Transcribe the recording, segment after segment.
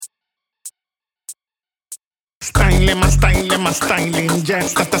them a styling,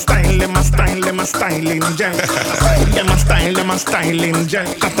 yes. That a styling, them a styling, yes. Them a styling,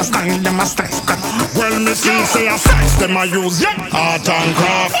 yes. That a style. Well, me say a sex, them a use art and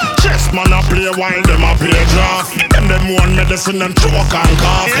craft. Chess man a play while them a play draft. Them one medicine, them choke and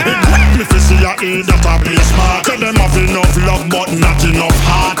cough. It make me feel see a head that a play smart. Tell them have enough love but not enough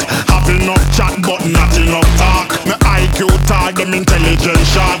heart. Have enough chat but not enough talk. Me IQ tag, them intelligent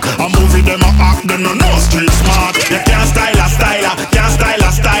shark. A movie them a act, them no street smart. You can't style a, can't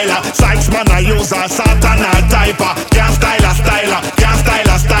style a. Sykes man a user, Satan a typer. Can't style a, can't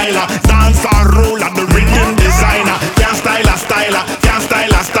style a. Dancehall rulerz, the Riddim designer. Can't style a, can't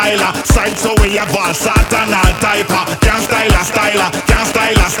style a. Sykes so we have all Satan a typer. Can't style a, can't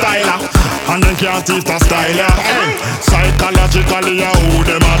style a. And then can't teach a styler. Psychologically, who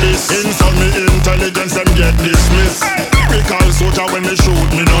them a this? Insult me intelligence, them get dismissed. Because soldier when me shoot,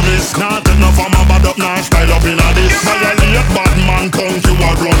 me no miss. Not enough of my bad up, now style up in a this. Violate bad man, punk you a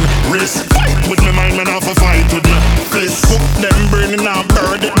run risk. Fight with me mind, man have a fight with me fist. Cook them brain in a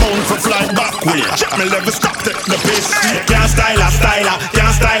bird, it bound for fly back way. Check me level, stop, take the piss. Can't style a,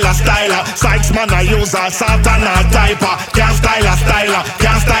 can't style a. Sykes man a user, Satan a typer. Can't style a,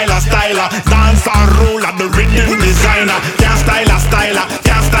 can't style a. Dancehall rulerz, the Riddim designer. Can't style a,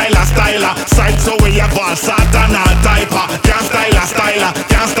 can't style a. Sykes so we have all Satan a typer. Can't style a,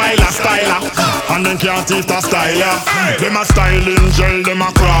 can't style a. And then can't teach a styler. Them a styling gel, them a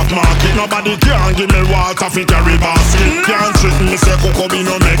craft market. Nobody can give me water fi carry basket. Can't trick me say cocoa be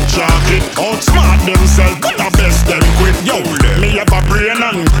no make chocolate. Outsmart themselves, but the best them quit. Yo, me have a brain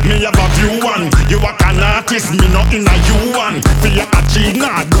and me have a view one. You a an artist, me not in a you one. Fi a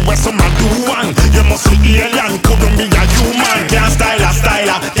Gina, do what some a do one. You must be alien, couldn't be a human. Can't style a,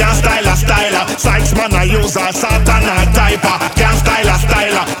 can't style a. Sykes man a user, Satan a typer. Can't style a,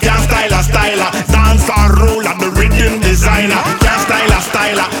 can't style a. Dancehall rulerz, the Riddim designer. Can't style a,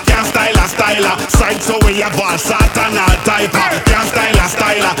 can't style a. Sykes so we have all Satan a typer. Can't style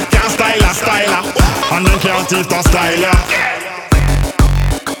a, can't style a. And then can't teach a styler.